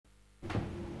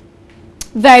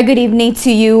Very good evening to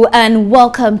you and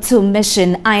welcome to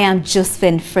Mission. I am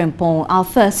Josephine Frimpong. Our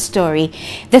first story.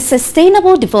 The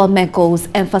Sustainable Development Goals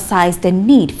emphasize the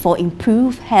need for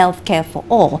improved health care for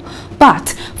all. But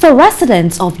for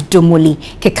residents of Domoli,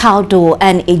 Kekaudo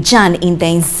and Ejan in the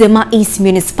Nzema East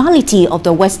Municipality of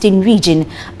the Western Region,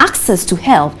 access to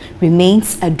health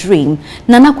remains a dream.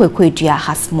 Nana Kwekwedia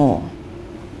has more.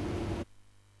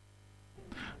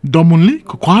 Domoli,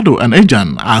 Kekaudo and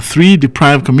Ejan are three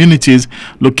deprived communities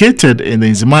located in the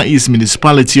Nzema East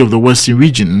Municipality of the Western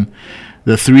Region.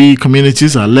 The three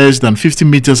communities are less than 50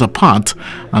 meters apart,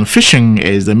 and fishing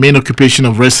is the main occupation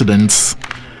of residents.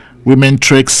 Women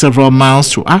trek several miles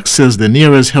to access the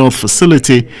nearest health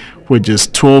facility, which is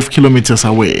 12 kilometers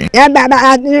away.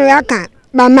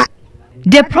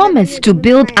 They promised to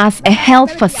build us a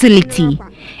health facility.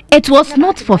 It was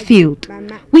not fulfilled.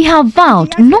 We have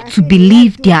vowed not to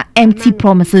believe their empty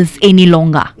promises any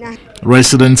longer.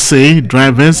 Residents say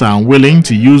drivers are unwilling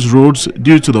to use roads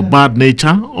due to the bad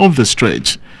nature of the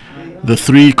stretch. The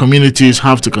three communities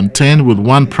have to contend with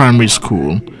one primary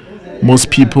school. Most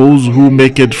pupils who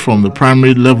make it from the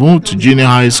primary level to junior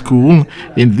high school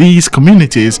in these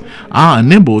communities are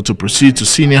unable to proceed to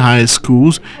senior high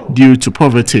schools due to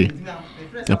poverty.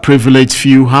 The privileged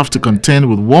few have to contend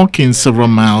with walking several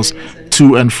miles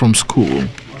to and from school.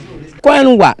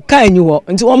 The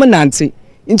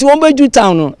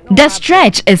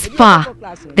stretch is far.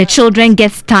 The children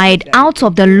get tired out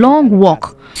of the long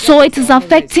walk, so it is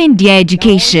affecting their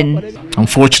education.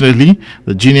 Unfortunately,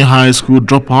 the junior high school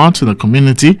dropouts in the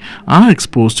community are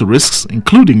exposed to risks,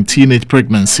 including teenage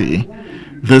pregnancy.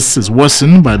 This is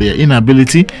worsened by their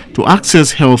inability to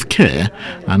access health care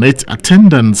and its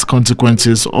attendant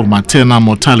consequences of maternal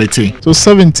mortality. So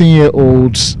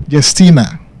 17-year-old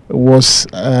Justina was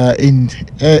in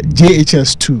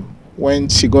JHS2 when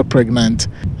she got pregnant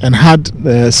and had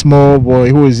a small boy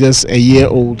who was just a year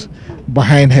old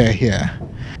behind her here.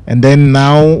 And then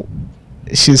now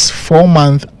she's 4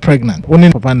 months pregnant,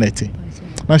 only paternity.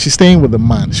 Now she's staying with the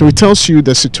man. So it tells you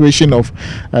the situation of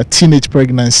teenage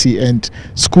pregnancy and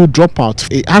school dropout.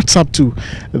 It adds up to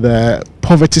the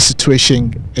poverty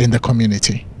situation in the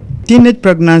community. Teenage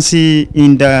pregnancy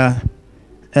in the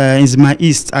Nzema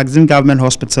East Axim Government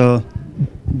Hospital,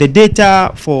 the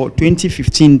data for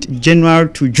 2015 January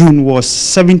to June was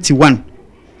 71,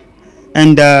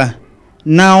 and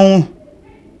now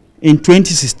in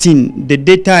 2016 the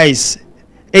data is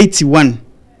 81.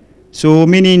 So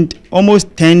meaning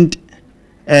almost 10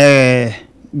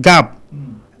 gap,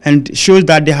 and shows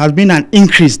that there has been an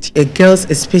increase. Girls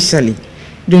especially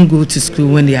don't go to school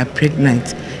when they are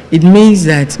pregnant. It means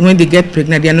that when they get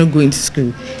pregnant, they are not going to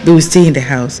school. They will stay in the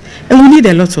house. And we need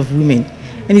a lot of women.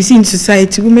 And you see, in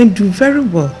society, women do very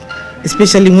well,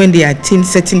 especially when they attain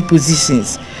certain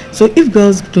positions. So if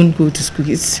girls don't go to school,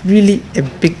 it's really a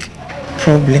big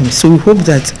problem. So we hope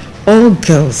that all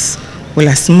girls will,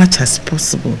 as much as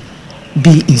possible,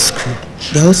 be in school.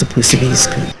 They're all supposed to be in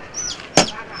school.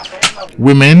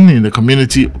 Women in the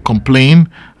community complain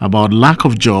about lack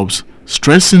of jobs,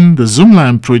 stressing the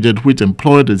Zoomline project, which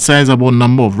employed a sizable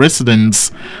number of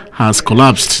residents, has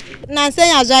collapsed. When the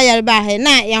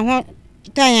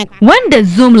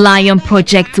Zoomline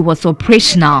project was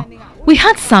operational, we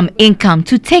had some income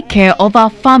to take care of our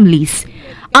families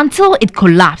until it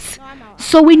collapsed.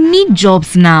 So we need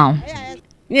jobs now.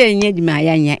 We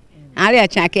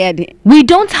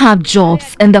don't have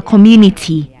jobs in the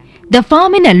community. The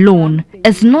farming alone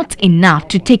is not enough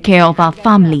to take care of our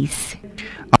families.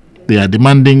 They are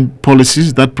demanding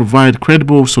policies that provide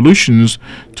credible solutions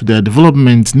to their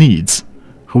development needs.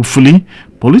 Hopefully,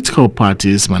 political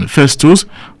parties' manifestos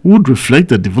would reflect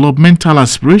the developmental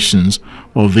aspirations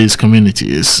of these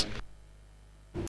communities.